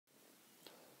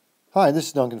Hi, this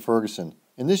is Duncan Ferguson.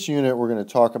 In this unit, we're going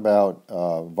to talk about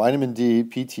vitamin D,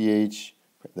 PTH,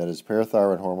 that is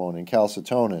parathyroid hormone, and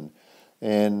calcitonin.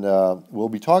 And we'll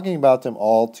be talking about them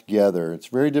all together. It's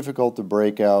very difficult to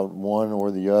break out one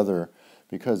or the other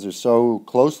because they're so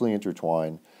closely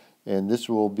intertwined. And this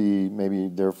will be maybe,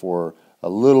 therefore, a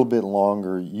little bit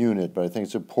longer unit, but I think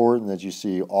it's important that you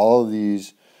see all of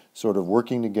these sort of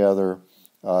working together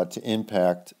to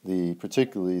impact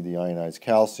particularly the ionized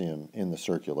calcium in the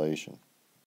circulation.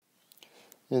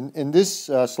 In this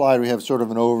slide, we have sort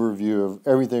of an overview of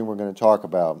everything we're going to talk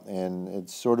about, and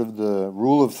it's sort of the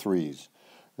rule of threes.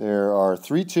 There are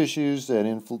three tissues that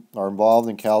are involved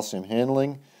in calcium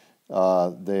handling.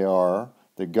 They are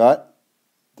the gut,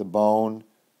 the bone,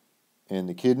 and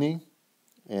the kidney.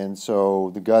 And so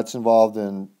the gut's involved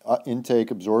in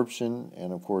intake, absorption,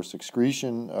 and of course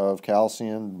excretion of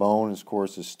calcium. Bone, of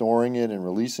course, is storing it and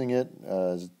releasing it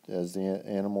as the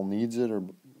animal needs it,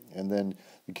 and then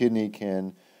the kidney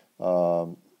can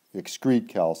excrete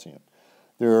calcium.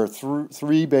 There are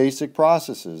three basic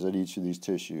processes at each of these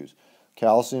tissues.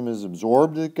 Calcium is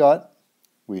absorbed in the gut.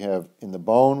 In the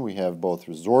bone, we have both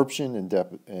resorption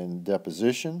and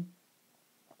deposition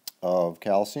of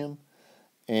calcium,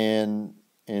 and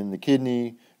in the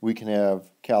kidney, we can have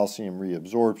calcium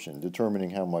reabsorption,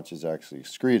 determining how much is actually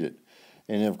excreted.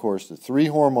 And of course, the three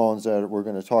hormones that we're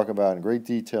going to talk about in great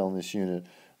detail in this unit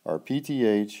are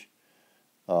PTH,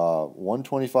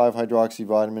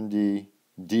 1,25-hydroxyvitamin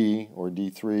D or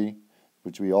D3,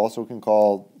 which we also can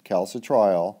call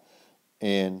calcitriol,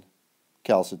 and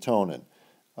calcitonin.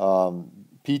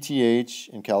 PTH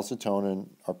and calcitonin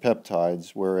are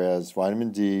peptides, whereas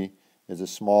vitamin D is a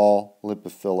small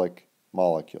lipophilic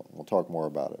molecule. We'll talk more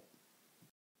about it.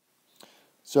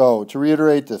 So, to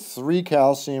reiterate, the three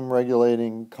calcium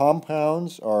regulating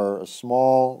compounds are a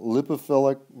small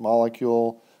lipophilic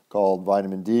molecule called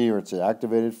vitamin D, or its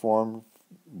activated form,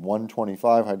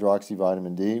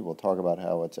 1,25-hydroxyvitamin D. We'll talk about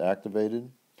how it's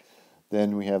activated.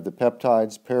 Then we have the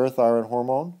peptides parathyroid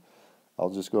hormone. I'll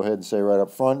just go ahead and say right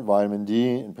up front, vitamin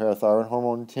D and parathyroid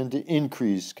hormone tend to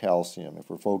increase calcium if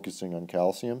we're focusing on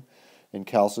calcium, and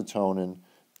calcitonin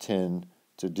tend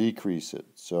to decrease it.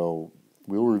 So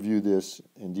we'll review this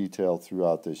in detail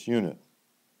throughout this unit.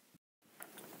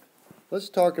 Let's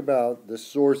talk about the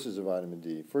sources of vitamin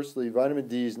D. Firstly, vitamin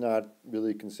D is not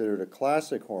really considered a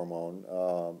classic hormone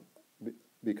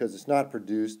because it's not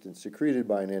produced and secreted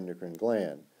by an endocrine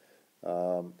gland.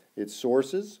 Its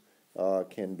sources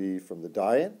can be from the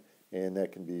diet, and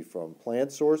that can be from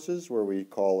plant sources, where we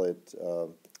call it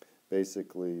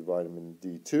basically vitamin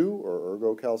D2 or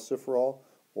ergocalciferol,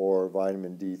 or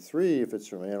vitamin D3 if it's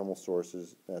from animal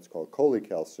sources, that's called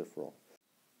cholecalciferol.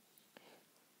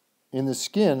 In the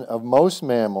skin of most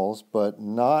mammals, but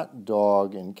not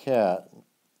dog and cat,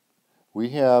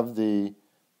 we have the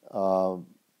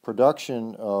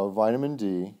production of vitamin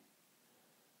D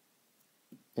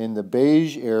in the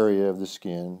beige area of the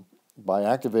skin by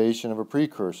activation of a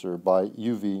precursor by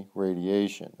UV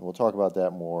radiation. We'll talk about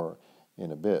that more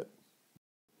in a bit.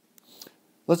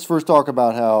 Let's first talk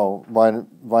about how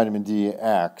vitamin D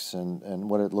acts and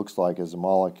what it looks like as a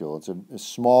molecule. It's a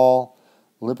small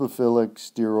lipophilic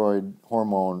steroid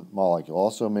hormone molecule,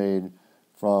 also made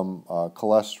from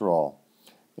cholesterol.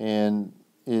 And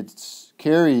it's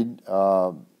carried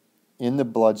in the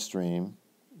bloodstream,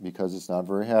 because it's not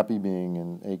very happy being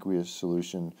in aqueous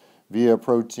solution, via a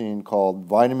protein called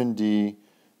vitamin D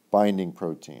binding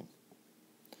protein.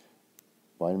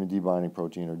 Vitamin D binding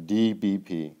protein, or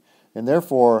DBP. And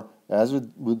therefore, as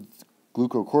with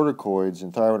glucocorticoids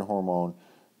and thyroid hormone,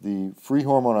 the free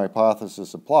hormone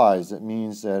hypothesis applies. That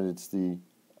means that it's the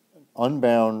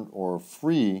unbound or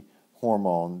free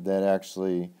hormone that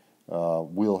actually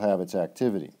will have its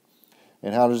activity.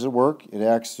 And how does it work? It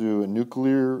acts through a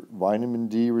nuclear vitamin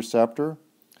D receptor,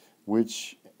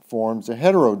 which forms a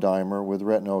heterodimer with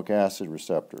retinoic acid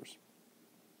receptors.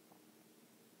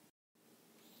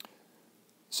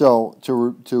 So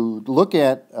to look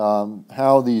at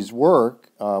how these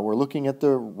work, we're looking at the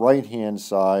right-hand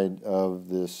side of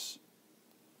this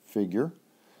figure,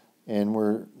 and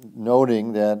we're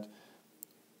noting that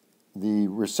the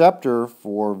receptor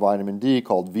for vitamin D,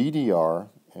 called VDR,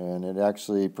 and it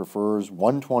actually prefers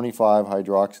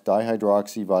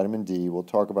 1,25-dihydroxyvitamin D. We'll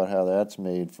talk about how that's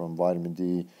made from vitamin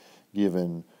D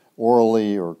given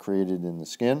orally or created in the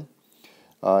skin.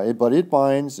 But it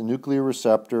binds a nuclear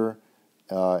receptor,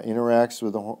 interacts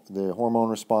with the hormone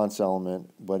response element,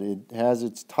 but it has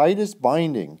its tightest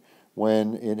binding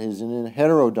when it is in a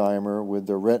heterodimer with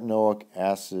the retinoic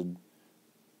acid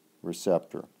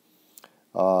receptor.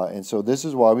 And so this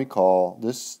is why we call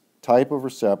this type of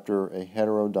receptor a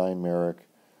heterodimeric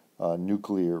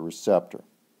nuclear receptor.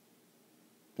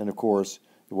 And of course,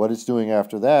 what it's doing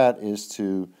after that is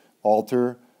to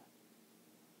alter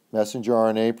messenger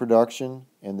RNA production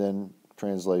and then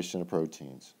translation of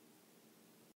proteins.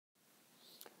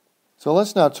 So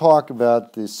let's now talk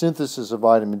about the synthesis of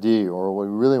vitamin D, or what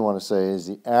we really want to say is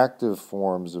the active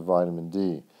forms of vitamin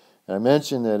D. And I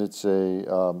mentioned that it's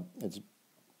a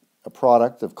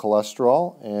product of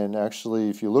cholesterol, and actually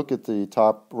if you look at the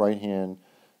top right-hand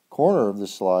corner of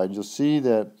this slide, you'll see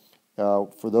that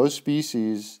for those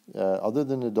species, other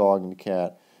than the dog and the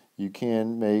cat, you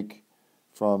can make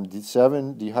from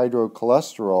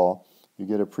 7-dehydrocholesterol, you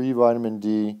get a pre-vitamin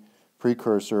D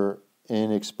precursor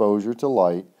in exposure to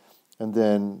light, and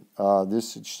then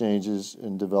this exchanges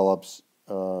and develops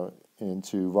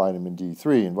into vitamin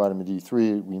D3. And vitamin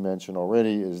D3, we mentioned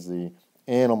already, is the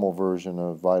animal version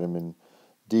of vitamin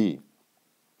D.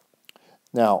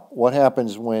 Now, what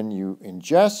happens when you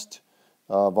ingest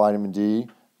vitamin D,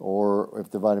 or if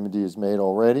the vitamin D is made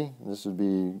already? This would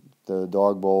be the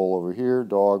dog bowl over here.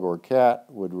 Dog or cat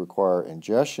would require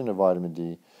ingestion of vitamin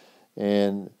D,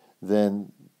 and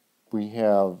then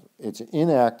it's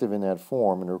inactive in that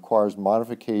form and it requires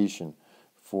modification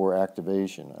for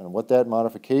activation. And what that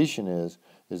modification is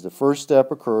the first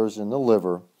step occurs in the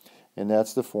liver, and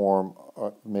that's the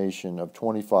formation of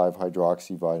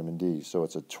 25-hydroxyvitamin D. So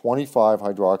it's a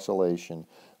 25-hydroxylation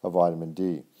of vitamin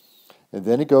D. And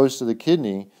then it goes to the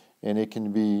kidney, and it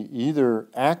can be either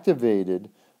activated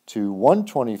to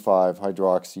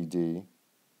 125-hydroxy-D, and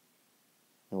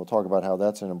we'll talk about how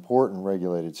that's an important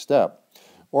regulated step,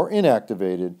 or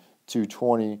inactivated to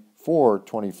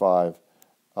 24-25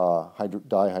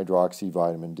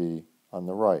 dihydroxyvitamin D on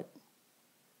the right.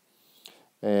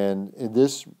 And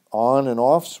this on and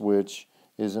off switch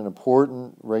is an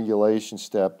important regulation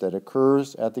step that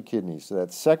occurs at the kidney. So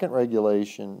that second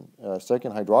regulation,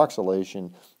 second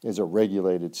hydroxylation is a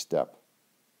regulated step.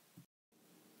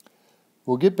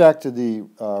 We'll get back to the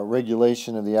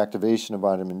regulation of the activation of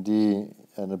vitamin D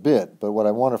in a bit, but what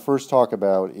I want to first talk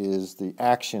about is the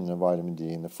action of vitamin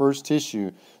D. And the first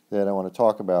tissue that I want to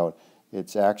talk about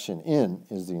its action in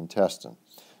is the intestine.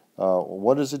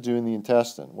 What does it do in the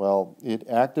intestine? Well, it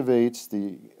activates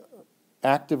the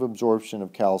active absorption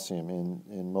of calcium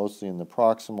mostly in the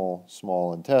proximal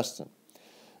small intestine.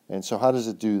 And so how does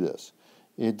it do this?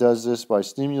 It does this by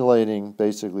stimulating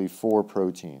basically 4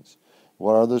 proteins.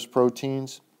 What are those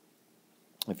proteins?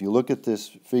 If you look at this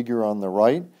figure on the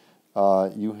right,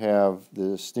 you have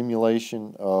the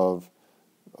stimulation of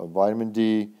vitamin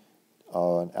D,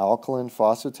 an alkaline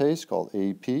phosphatase called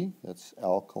AP. That's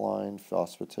alkaline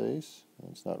phosphatase.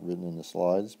 It's not written in the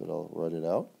slides, but I'll write it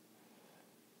out.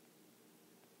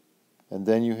 And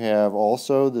then you have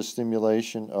also the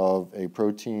stimulation of a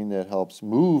protein that helps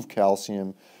move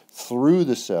calcium through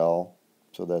the cell.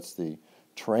 So that's the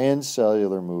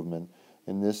transcellular movement.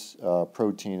 And this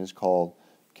protein is called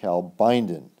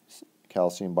calbindin,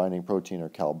 calcium binding protein, or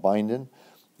calbindin.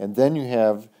 And then you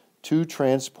have 2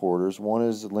 transporters. One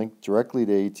is linked directly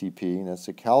to ATP, and that's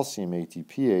the calcium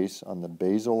ATPase on the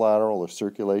basolateral or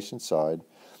circulation side,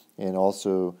 and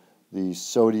also the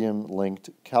sodium-linked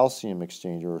calcium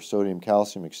exchanger, or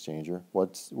sodium-calcium exchanger.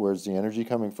 Where's the energy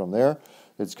coming from there?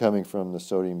 It's coming from the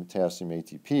sodium-potassium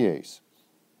ATPase.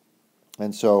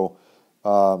 And so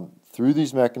through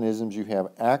these mechanisms, you have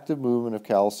active movement of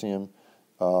calcium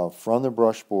from the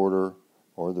brush border,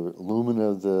 or the lumen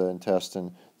of the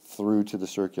intestine, through to the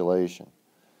circulation.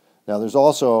 Now there's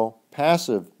also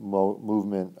passive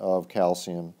movement of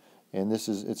calcium, and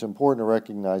it's important to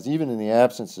recognize, even in the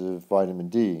absence of vitamin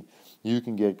D, you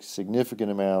can get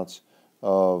significant amounts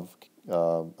of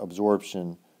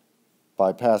absorption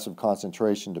by passive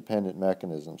concentration dependent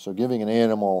mechanisms. So giving an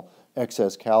animal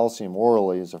excess calcium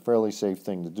orally is a fairly safe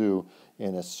thing to do,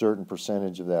 and a certain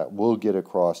percentage of that will get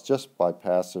across just by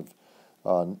passive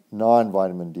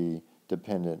non-vitamin D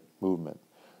dependent movement.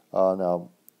 Now,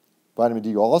 vitamin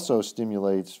D also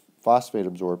stimulates phosphate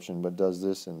absorption, but does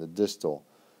this in the distal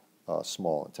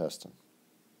small intestine.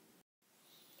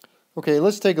 Okay,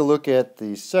 let's take a look at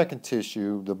the second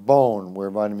tissue, the bone, where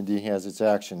vitamin D has its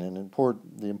action. And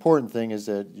the important thing is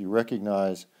that you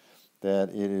recognize that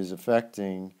it is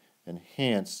affecting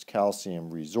enhanced calcium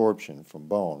resorption from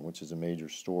bone, which is a major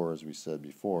store, as we said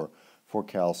before, for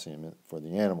calcium for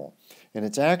the animal. And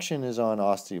its action is on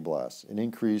osteoblasts, an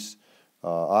increased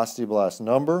osteoblast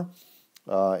number.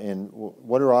 And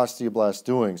what are osteoblasts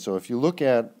doing? So if you look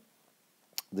at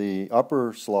the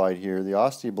upper slide here, the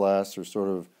osteoblasts are sort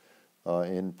of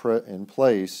in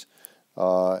place,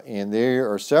 and they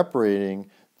are separating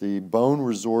the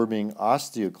bone-resorbing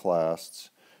osteoclasts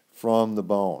from the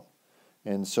bone.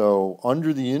 And so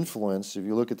under the influence, if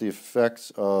you look at the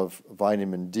effects of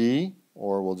vitamin D,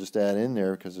 or we'll just add in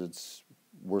there because it's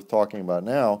worth talking about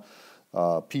now,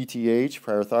 PTH,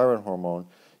 parathyroid hormone,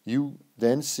 you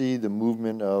then see the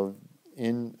movement of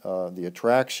the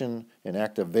attraction and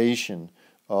activation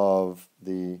of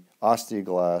the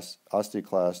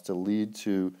osteoclast to lead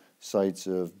to sites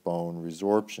of bone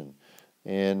resorption.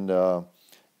 And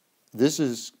this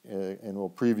is, and we'll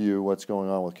preview what's going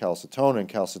on with calcitonin.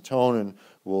 Calcitonin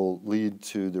will lead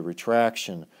to the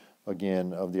retraction,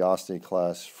 again, of the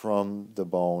osteoclast from the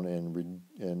bone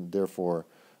and therefore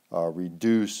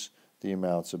reduce the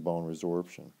amounts of bone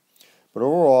resorption. But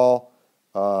overall,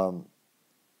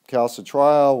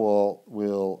 calcitriol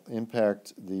will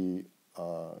impact the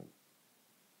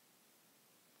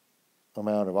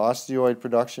amount of osteoid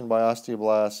production by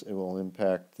osteoblasts. It will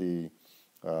impact it'll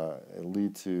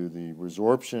lead to the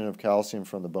resorption of calcium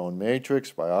from the bone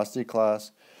matrix by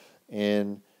osteoclasts,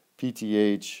 and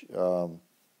PTH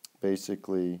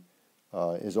basically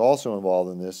is also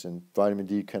involved in this, and vitamin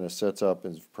D kind of sets up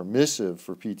as permissive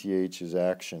for PTH's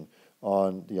action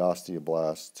on the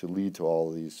osteoblasts to lead to all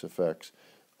of these effects,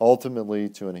 ultimately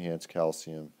to enhance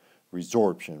calcium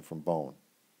resorption from bone.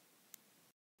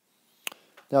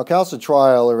 Now,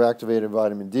 calcitriol, or activated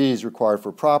vitamin D, is required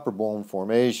for proper bone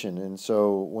formation, and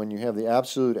so when you have the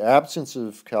absolute absence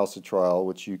of calcitriol,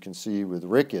 which you can see with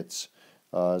rickets,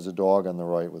 as a dog on the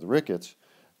right with rickets,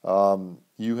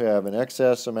 you have an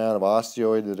excess amount of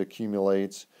osteoid that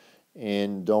accumulates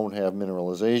and don't have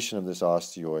mineralization of this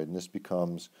osteoid, and this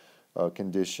becomes a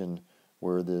condition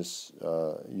where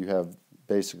you have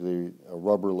basically a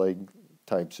rubber leg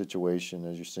type situation,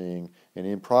 as you're seeing, an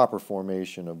improper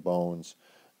formation of bones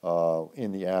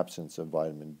in the absence of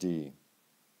vitamin D.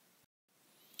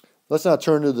 Let's now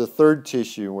turn to the third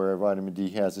tissue where vitamin D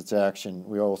has its action.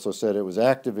 We also said it was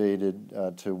activated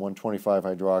to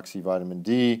 125-hydroxy vitamin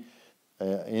D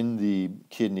in the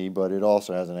kidney, but it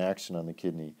also has an action on the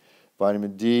kidney.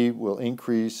 Vitamin D will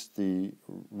increase the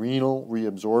renal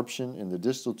reabsorption in the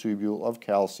distal tubule of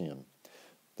calcium.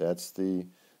 That's the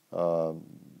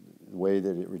way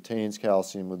that it retains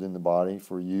calcium within the body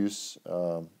for use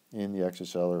in the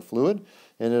extracellular fluid,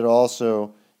 and it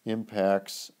also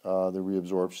impacts the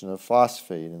reabsorption of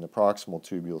phosphate in the proximal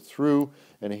tubule through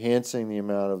enhancing the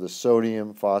amount of the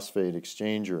sodium phosphate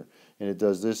exchanger, and it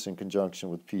does this in conjunction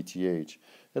with PTH.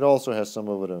 It also has some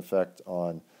of an effect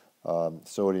on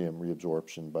sodium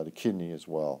reabsorption by the kidney as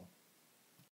well.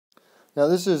 Now,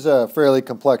 this is a fairly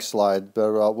complex slide,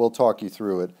 but we'll talk you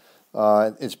through it.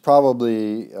 It's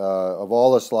probably, of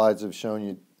all the slides I've shown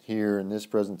you here in this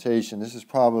presentation, this is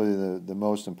probably the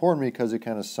most important because it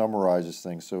kind of summarizes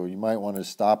things. So you might want to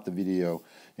stop the video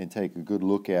and take a good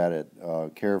look at it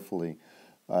carefully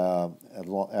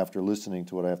after listening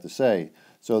to what I have to say.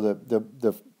 So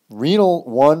the renal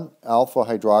 1-alpha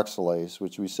hydroxylase,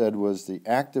 which we said was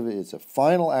it's a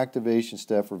final activation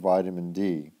step for vitamin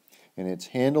D, and it's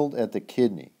handled at the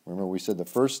kidney. Remember, we said the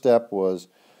first step was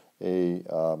a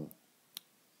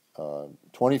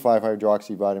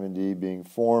 25-hydroxy vitamin D being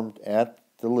formed at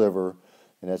the liver,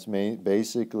 and that's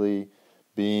basically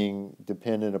being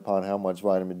dependent upon how much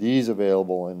vitamin D is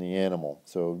available in the animal.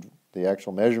 So the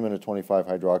actual measurement of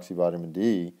 25-hydroxy vitamin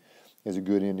D is a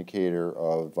good indicator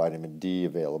of vitamin D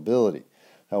availability.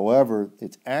 However,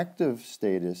 its active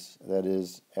status, that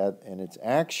is, and its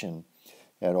action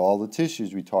at all the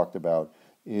tissues we talked about,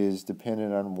 is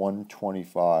dependent on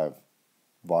 125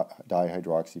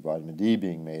 dihydroxy vitamin D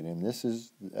being made, and this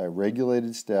is a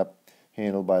regulated step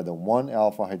handled by the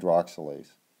 1-alpha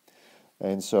hydroxylase.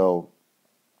 And so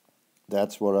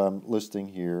that's what I'm listing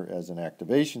here as an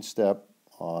activation step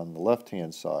on the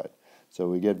left-hand side. So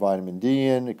we get vitamin D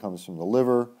in, it comes from the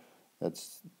liver,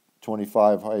 that's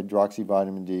 25-hydroxy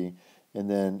vitamin D, and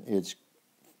then it's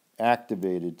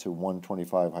activated to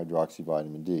 125-hydroxy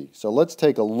vitamin D. So let's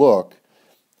take a look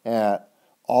at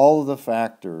all of the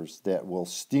factors that will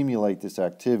stimulate this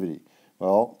activity.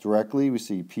 Well, directly we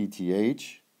see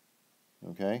PTH,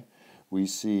 okay? We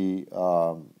see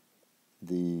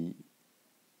the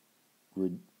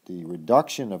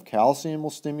reduction of calcium will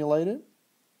stimulate it,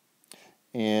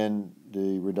 and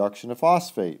the reduction of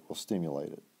phosphate will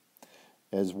stimulate it,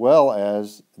 as well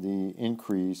as the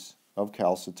increase of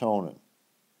calcitonin.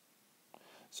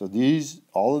 So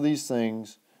all of these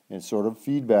things in sort of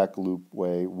feedback loop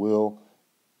way will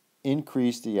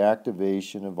increase the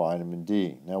activation of vitamin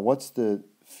D. Now, what's the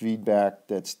feedback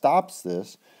that stops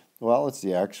this? Well, it's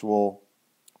the actual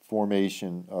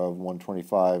formation of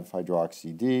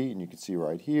 125-hydroxy D, and you can see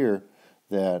right here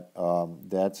that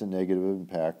that's a negative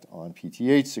impact on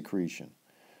PTH secretion.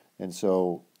 And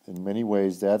so in many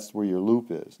ways, that's where your loop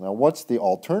is. Now, what's the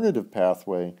alternative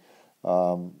pathway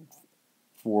for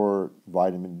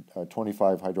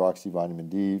 25-hydroxyvitamin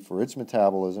D for its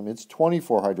metabolism? It's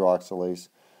 24-hydroxylase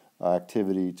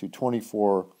activity to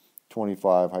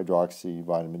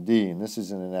 24-25-hydroxyvitamin D, and this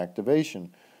is in an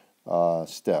activation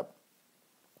step.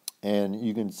 And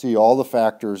you can see all the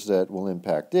factors that will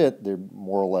impact it. They're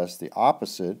more or less the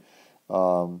opposite.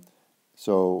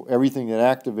 So everything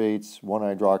that activates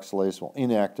 1-hydroxylase will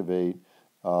inactivate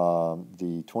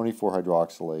the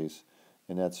 24-hydroxylase,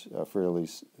 and that's a fairly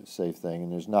safe thing.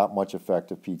 And there's not much effect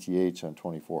of PTH on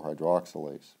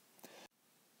 24-hydroxylase.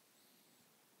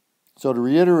 So to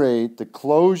reiterate, the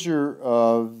closure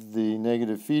of the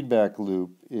negative feedback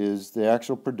loop is the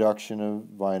actual production of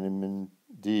vitamin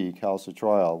D,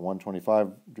 calcitriol,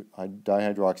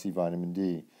 1,25-dihydroxyvitamin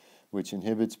D, which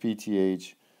inhibits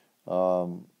PTH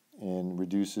and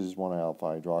reduces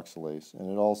 1-alpha-hydroxylase. And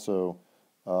it also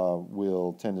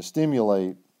will tend to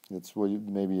stimulate, that's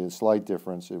maybe a slight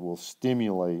difference, it will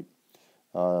stimulate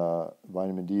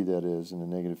vitamin D, that is, in the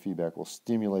negative feedback, will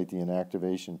stimulate the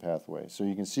inactivation pathway. So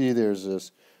you can see there's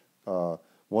this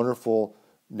wonderful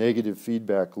negative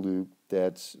feedback loop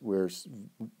that's where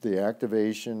the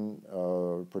activation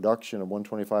production of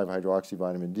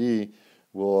 125-hydroxyvitamin D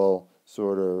will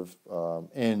sort of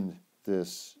end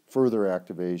this further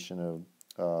activation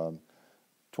of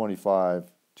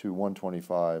 25 to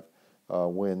 125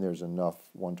 when there's enough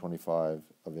 125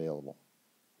 available.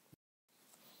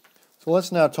 So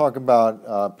let's now talk about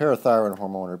parathyroid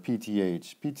hormone, or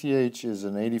PTH. PTH is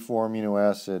an 84 amino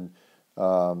acid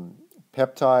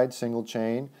peptide, single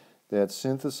chain, that's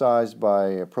synthesized by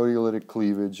a proteolytic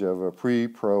cleavage of a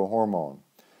pre-pro hormone.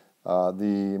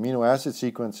 The amino acid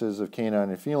sequences of canine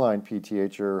and feline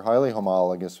PTH are highly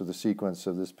homologous with the sequence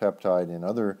of this peptide in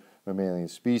other mammalian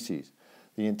species.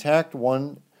 The intact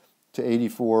 1 to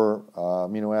 84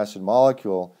 amino acid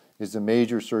molecule is the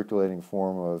major circulating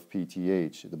form of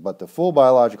PTH, but the full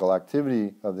biological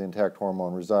activity of the intact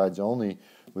hormone resides only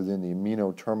within the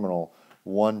amino terminal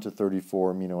 1 to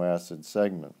 34 amino acid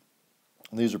segment.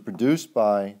 And these are produced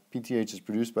by, PTH is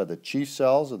produced by the chief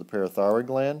cells of the parathyroid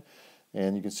gland,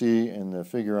 and you can see in the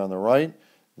figure on the right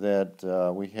that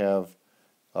we have,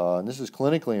 and this is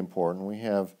clinically important, we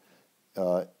have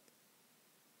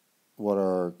what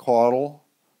are caudal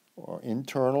or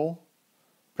internal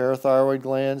parathyroid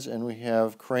glands, and we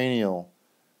have cranial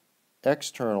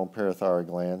external parathyroid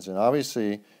glands. And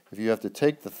obviously, if you have to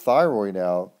take the thyroid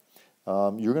out,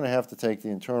 you're going to have to take the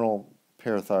internal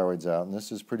parathyroids out, and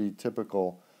this is pretty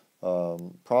typical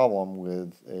problem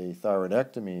with a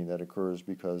thyroidectomy that occurs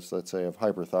because, let's say, of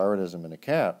hyperthyroidism in a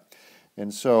cat.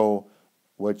 And so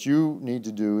what you need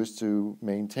to do is to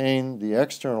maintain the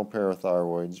external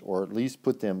parathyroids, or at least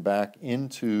put them back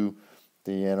into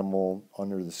the animal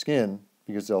under the skin,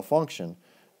 because they'll function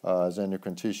as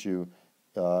endocrine tissue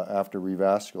after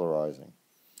revascularizing.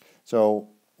 So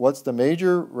what's the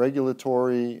major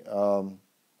regulatory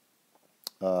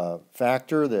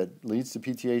factor that leads to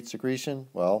PTH secretion?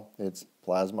 Well, it's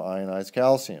plasma ionized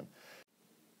calcium.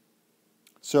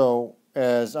 So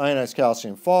as ionized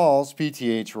calcium falls,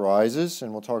 PTH rises,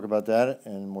 and we'll talk about that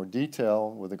in more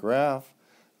detail with a graph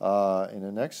in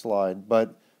the next slide.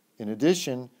 But in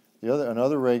addition,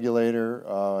 another regulator,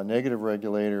 a negative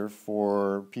regulator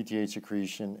for PTH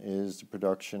secretion, is the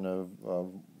production of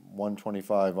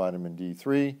 125 vitamin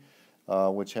D3,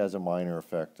 which has a minor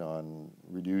effect on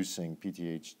reducing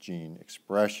PTH gene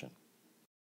expression.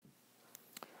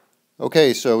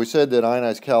 Okay, so we said that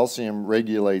ionized calcium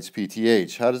regulates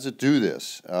PTH. How does it do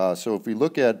this? So if we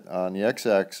look at, on the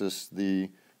x-axis, the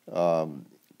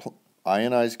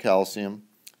ionized calcium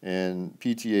and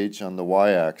PTH on the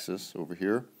y-axis over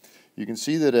here, you can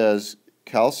see that as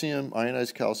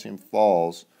ionized calcium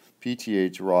falls,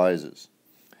 PTH rises.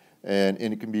 And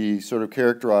it can be sort of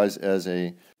characterized as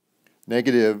a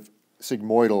negative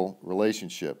sigmoidal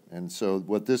relationship. And so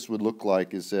what this would look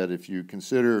like is that if you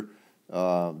consider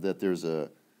that there's a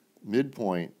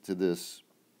midpoint to this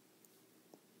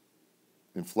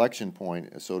inflection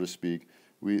point, so to speak,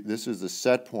 this is the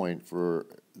set point for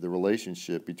the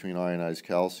relationship between ionized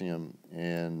calcium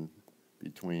and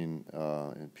between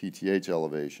PTH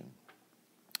elevation.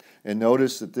 And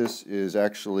notice that this is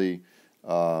actually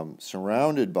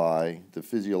surrounded by the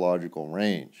physiological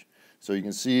range. So you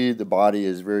can see the body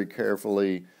is very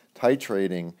carefully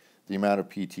titrating the amount of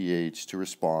PTH to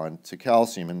respond to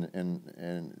calcium,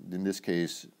 and in this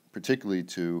case, particularly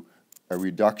to a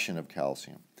reduction of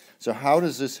calcium. So how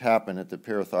does this happen at the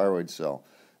parathyroid cell?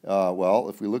 Well,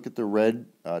 if we look at the red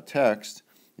text,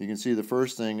 you can see the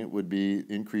first thing it would be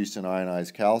increase in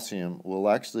ionized calcium will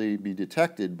actually be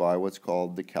detected by what's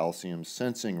called the calcium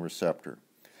sensing receptor.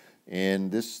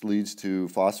 And this leads to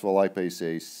phospholipase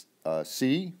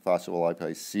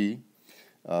C,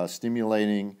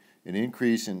 stimulating an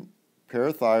increase in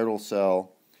parathyroid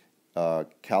cell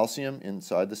calcium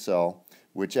inside the cell,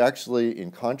 which actually, in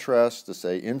contrast to,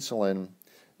 say, insulin,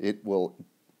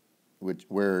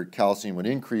 where calcium would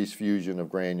increase fusion of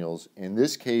granules. In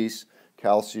this case,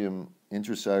 calcium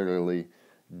intracellularly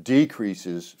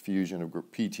decreases fusion of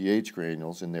PTH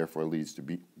granules and therefore leads to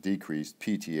decreased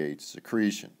PTH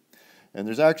secretion. And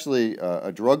there's actually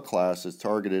a drug class that's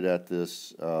targeted at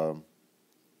this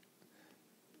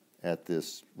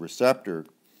receptor,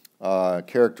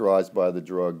 characterized by the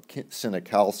drug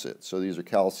cinacalcet. So these are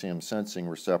calcium sensing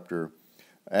receptor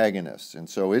agonists. And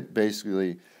so it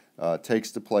basically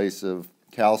takes the place of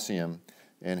calcium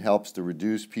and helps to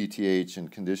reduce PTH in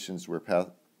conditions where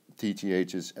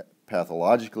PTH is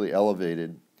pathologically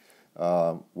elevated,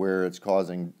 where it's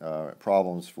causing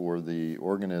problems for the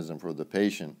organism, for the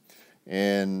patient.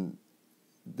 And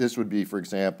this would be, for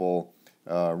example,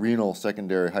 renal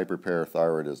secondary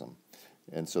hyperparathyroidism.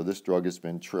 And so this drug has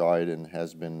been tried and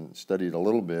has been studied a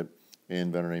little bit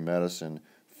in veterinary medicine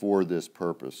for this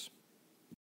purpose.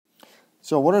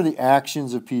 So what are the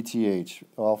actions of PTH?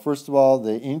 Well, first of all,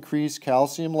 they increase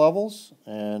calcium levels,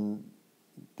 and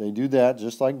they do that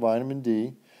just like vitamin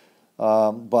D.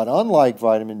 But unlike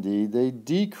vitamin D, they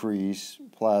decrease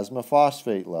plasma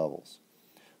phosphate levels.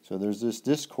 So there's this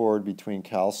discord between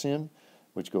calcium,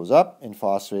 which goes up, and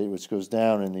phosphate, which goes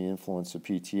down in the influence of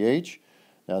PTH.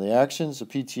 Now, the actions of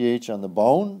PTH on the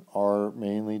bone are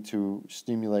mainly to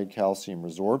stimulate calcium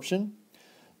resorption,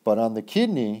 but on the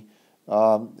kidney,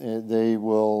 they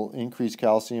will increase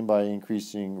calcium by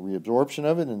increasing reabsorption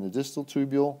of it in the distal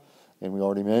tubule. And we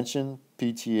already mentioned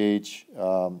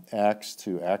PTH acts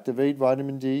to activate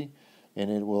vitamin D, and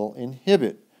it will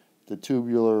inhibit the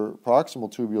proximal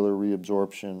tubular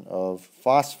reabsorption of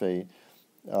phosphate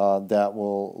that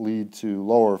will lead to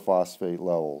lower phosphate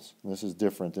levels. And this is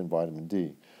different than vitamin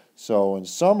D. So in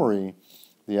summary,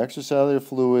 the extracellular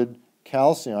fluid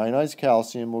calcium, ionized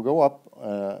calcium, will go up,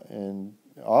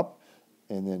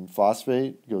 and then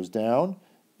phosphate goes down,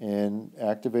 and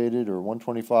activated or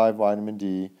 125 vitamin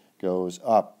D goes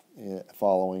up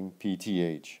following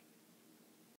PTH.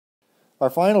 Our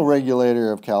final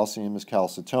regulator of calcium is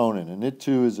calcitonin, and it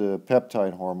too is a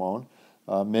peptide hormone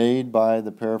made by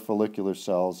the parafollicular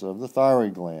cells of the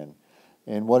thyroid gland.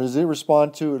 And what does it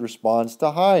respond to? It responds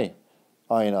to high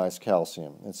ionized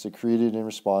calcium. It's secreted in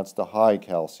response to high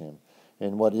calcium.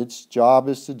 And what its job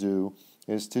is to do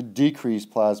is to decrease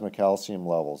plasma calcium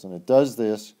levels. And it does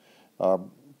this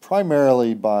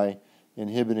primarily by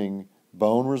inhibiting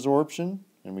bone resorption.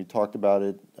 And we talked about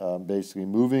it basically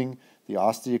moving the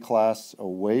osteoclasts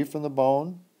away from the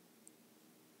bone.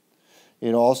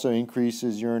 It also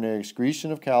increases urinary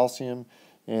excretion of calcium,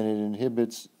 and it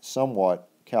inhibits somewhat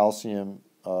calcium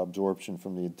absorption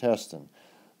from the intestine.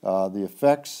 The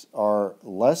effects are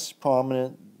less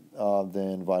prominent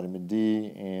than vitamin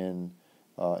D and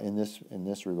in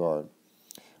this regard.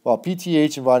 While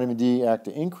PTH and vitamin D act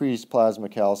to increase plasma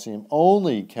calcium,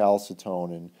 only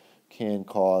calcitonin can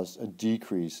cause a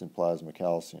decrease in plasma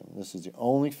calcium. This is the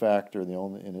only factor,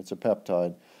 and it's a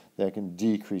peptide, that can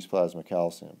decrease plasma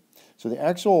calcium. So the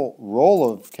actual role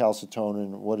of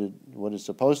calcitonin, what it's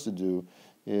supposed to do,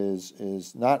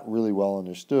 is not really well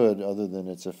understood, other than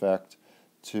its effect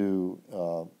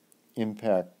to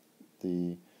impact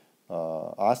the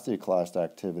osteoclast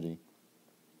activity.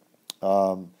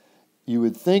 You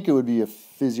would think it would be a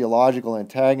physiological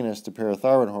antagonist to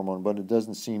parathyroid hormone, but it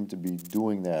doesn't seem to be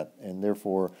doing that, and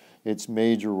therefore its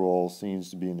major role seems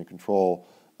to be in the control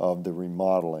of the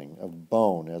remodeling of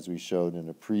bone, as we showed in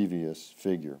a previous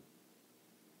figure.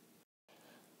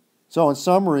 So in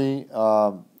summary,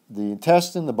 the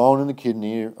intestine, the bone, and the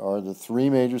kidney are the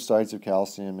three major sites of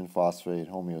calcium and phosphate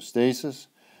homeostasis.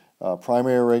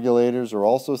 Primary regulators are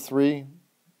also three: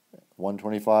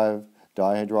 125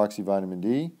 dihydroxyvitamin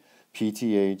D,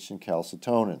 PTH, and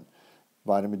calcitonin.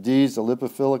 Vitamin D is a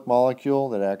lipophilic molecule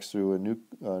that acts through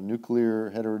a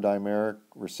nuclear heterodimeric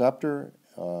receptor,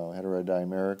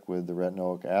 heterodimeric with the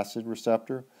retinoic acid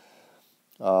receptor.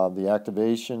 The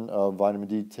activation of vitamin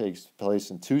D takes place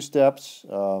in two steps.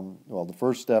 Well, the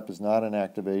first step is not an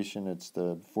activation. It's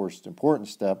the first important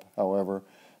step, however,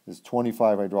 is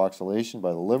 25-hydroxylation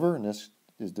by the liver, and this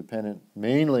is dependent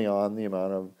mainly on the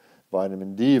amount of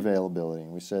vitamin D availability.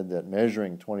 And we said that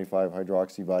measuring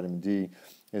 25-hydroxyvitamin D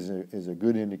is a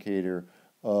good indicator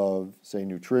of, say,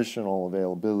 nutritional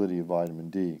availability of vitamin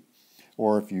D.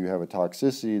 or if you have a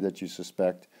toxicity that you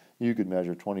suspect, you could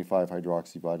measure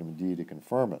 25-hydroxyvitamin D to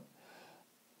confirm it.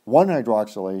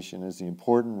 1-hydroxylation is the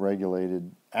important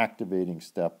regulated activating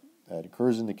step that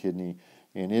occurs in the kidney,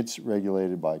 and it's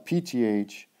regulated by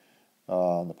PTH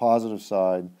on the positive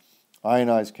side,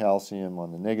 ionized calcium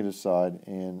on the negative side,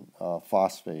 and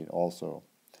phosphate also.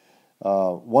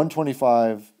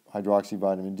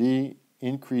 125-hydroxyvitamin D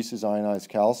increases ionized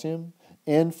calcium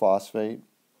and phosphate,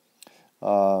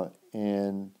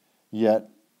 and yet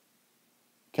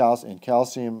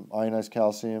ionized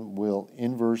calcium will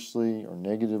inversely or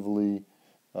negatively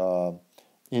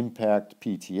impact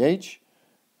PTH.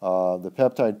 The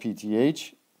peptide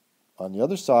PTH, on the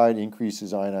other side,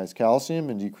 increases ionized calcium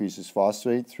and decreases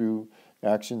phosphate through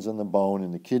actions on the bone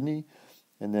and the kidney.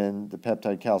 And then the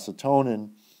peptide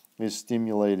calcitonin is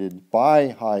stimulated by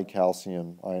high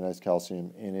calcium, ionized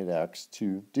calcium, and it acts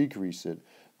to decrease it,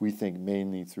 we think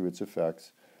mainly through its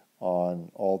effects on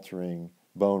altering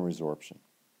bone resorption.